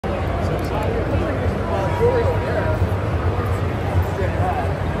Maybe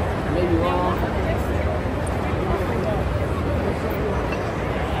wrong.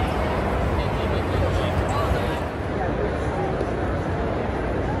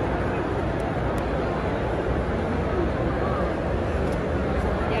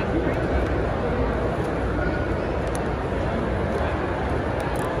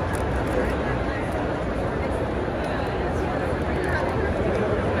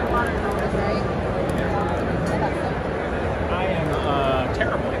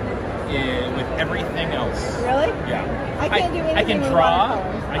 Everything else. Really? Yeah. I can't do anything. I can draw.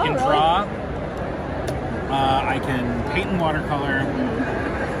 With I can draw. I can paint in watercolor.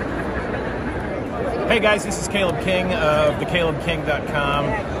 Hey guys, this is Caleb King of thecalebking.com.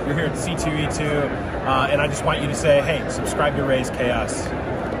 You're here at C2E2, and I just want you to say, hey, subscribe to Raze Chaos.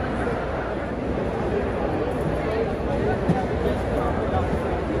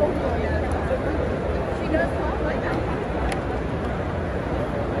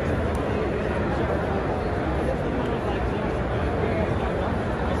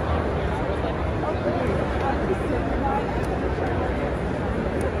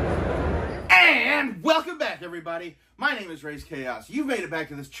 And welcome back, everybody. My name is Raze Chaos. You've made it back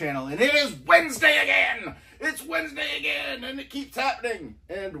to this channel, and it is Wednesday again. It's Wednesday again, and it keeps happening.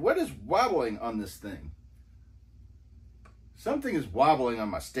 And what is wobbling on this thing? Something is wobbling on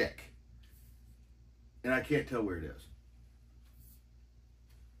my stick, and I can't tell where it is.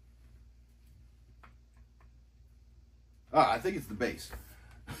 Ah, I think it's the base.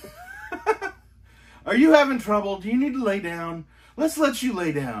 Are you having trouble? Do you need to lay down? Let's let you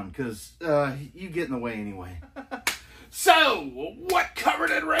lay down, because you get in the way anyway. So, what cover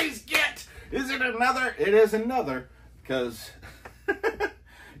did Raze get? Is it another? It is another, because,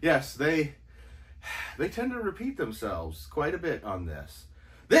 yes, they tend to repeat themselves quite a bit on this.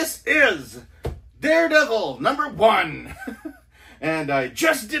 This is Daredevil #1. And I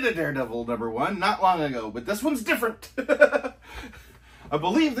just did a Daredevil #1 not long ago, but this one's different. I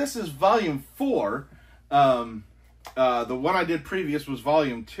believe this is volume 4. The one I did previous was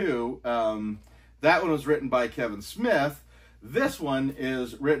volume 2. That one was written by Kevin Smith. This one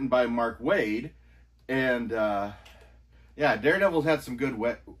is written by Mark Waid. And, yeah, Daredevil's had some good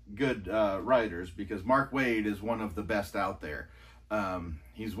writers, because Mark Waid is one of the best out there.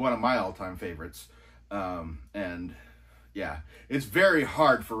 He's one of my all-time favorites. And, yeah, it's very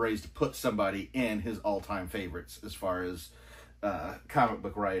hard for Raze to put somebody in his all-time favorites as far as comic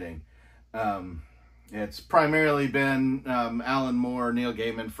book writing. It's primarily been Alan Moore, Neil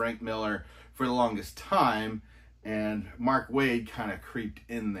Gaiman, Frank Miller for the longest time, and Mark Waid kind of creeped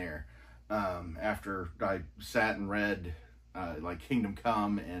in there after I sat and read like Kingdom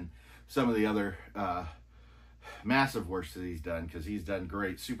Come and some of the other massive works that he's done, because he's done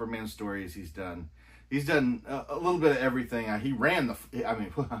great Superman stories. He's done a little bit of everything. He ran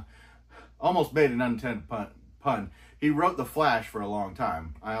almost made an unintended pun. He wrote The Flash for a long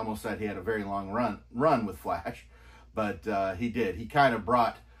time. I almost said he had a very long run with Flash, but he did. He kind of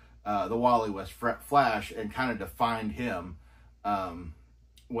brought the Wally West Flash and kind of defined him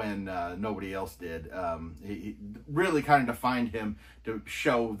when nobody else did. He really kind of defined him to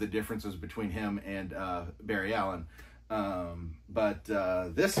show the differences between him and Barry Allen. But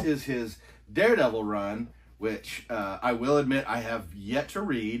this is his Daredevil run, which I will admit I have yet to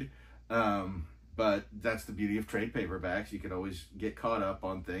read. But that's the beauty of trade paperbacks. You can always get caught up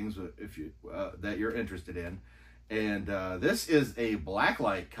on things if you that you're interested in. And this is a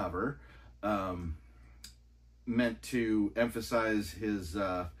blacklight cover, meant to emphasize his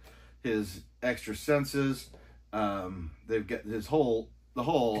extra senses. They've got the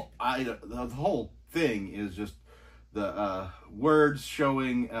whole thing is just the words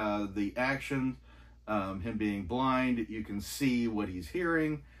showing the action, him being blind. You can see what he's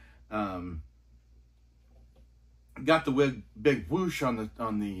hearing. Got the big whoosh on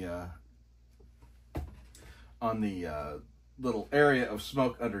the little area of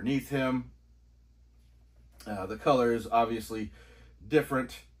smoke underneath him. The color is obviously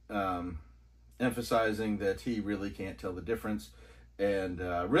different, emphasizing that he really can't tell the difference, and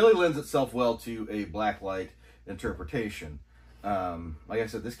really lends itself well to a blacklight interpretation. Like I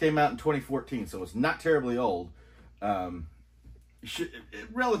said, this came out in 2014, so it's not terribly old.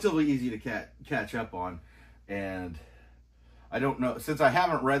 Relatively easy to catch up on. And I don't know, since I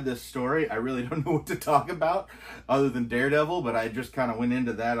haven't read this story, I really don't know what to talk about other than Daredevil, but I just kind of went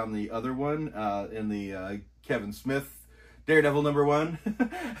into that on the other one, in the Kevin Smith Daredevil #1.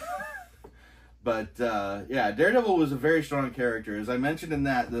 But yeah, Daredevil was a very strong character. As I mentioned in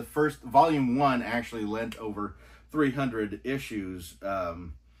that, the first volume 1 actually lent over 300 issues.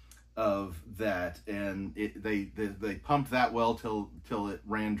 of that, and they pumped that well till it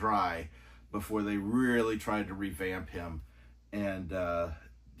ran dry before they really tried to revamp him. And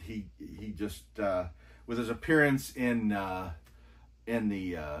he just with his appearance in the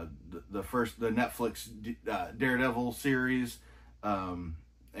Netflix Daredevil series,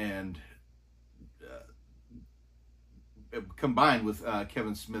 and combined with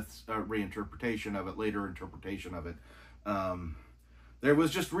Kevin Smith's reinterpretation of it, later interpretation of it, there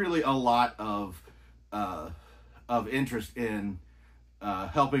was just really a lot of interest in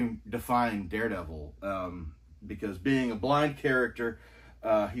helping define Daredevil, because being a blind character,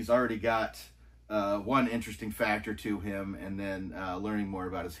 he's already got one interesting factor to him, and then learning more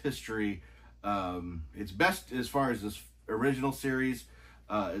about his history. It's best, as far as this original series,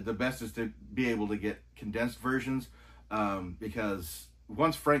 the best is to be able to get condensed versions, because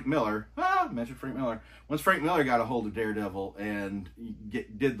once Frank Miller, mentioned Frank Miller, once Frank Miller got a hold of Daredevil and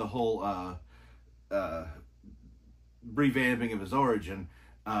did the whole revamping of his origin,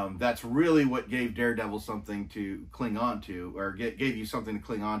 that's really what gave Daredevil something to cling on to, or gave you something to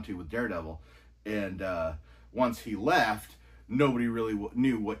cling on to with Daredevil. And once he left, nobody really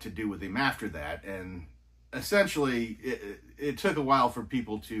knew what to do with him after that. And essentially, it took a while for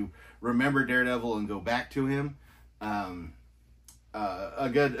people to remember Daredevil and go back to him. A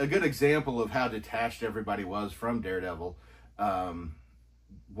good example of how detached everybody was from Daredevil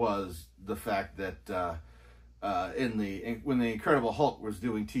was the fact that when the Incredible Hulk was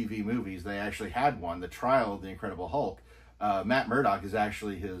doing TV movies, they actually had one, the trial of the Incredible Hulk. Matt Murdock is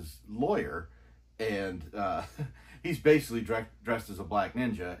actually his lawyer, and he's basically dressed as a black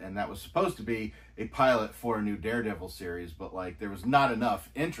ninja, and that was supposed to be a pilot for a new Daredevil series, but like there was not enough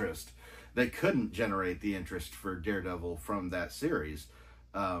interest. They couldn't generate the interest for Daredevil from that series.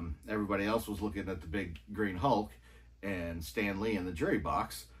 Everybody else was looking at the big green Hulk and Stan Lee in the jury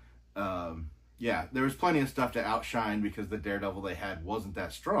box. Yeah, there was plenty of stuff to outshine because the Daredevil they had wasn't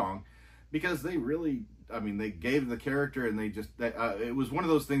that strong, because they really, they gave the character, and it was one of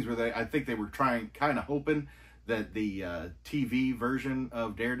those things where I think they were kind of hoping that the TV version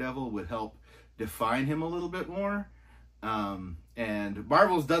of Daredevil would help define him a little bit more. And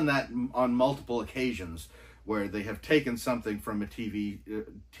Marvel's done that on multiple occasions, where they have taken something from a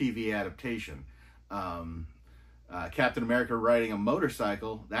TV adaptation. Captain America riding a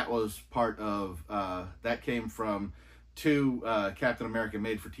motorcycle, that was part of, that came from two Captain America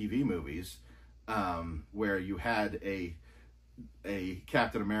made-for-TV movies, where you had a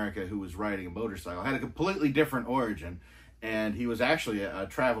Captain America who was riding a motorcycle, had a completely different origin, and he was actually a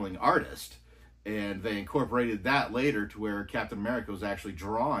traveling artist. And they incorporated that later to where Captain America was actually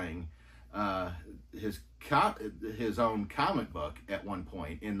drawing his own comic book at one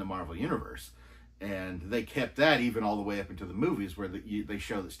point in the Marvel Universe. And they kept that even all the way up into the movies, where they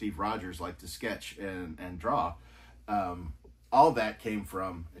show that Steve Rogers liked to sketch and draw. All that came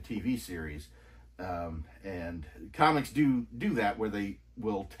from a TV series. And comics do that, where they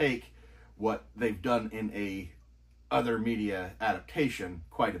will take what they've done in a other media adaptation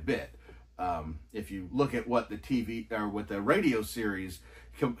quite a bit. If you look at what the TV or what the radio series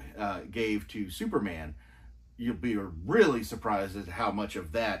gave to Superman, you'll be really surprised at how much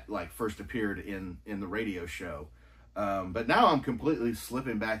of that first appeared in the radio show. But now I'm completely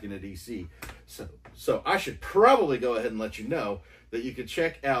slipping back into DC. So I should probably go ahead and let you know that you can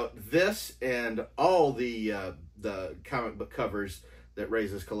check out this and all the comic book covers that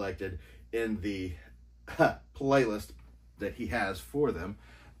Raze has collected in the playlist that he has for them.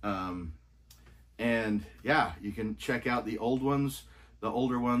 And yeah, you can check out the old ones, the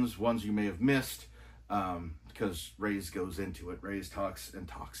older ones you may have missed, because Raze goes into it. Raze talks and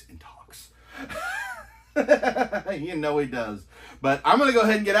talks and talks. You know he does. But I'm going to go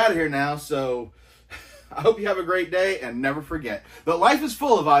ahead and get out of here now, so I hope you have a great day, and never forget that life is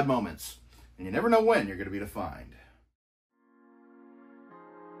full of odd moments, and you never know when you're going to be defined.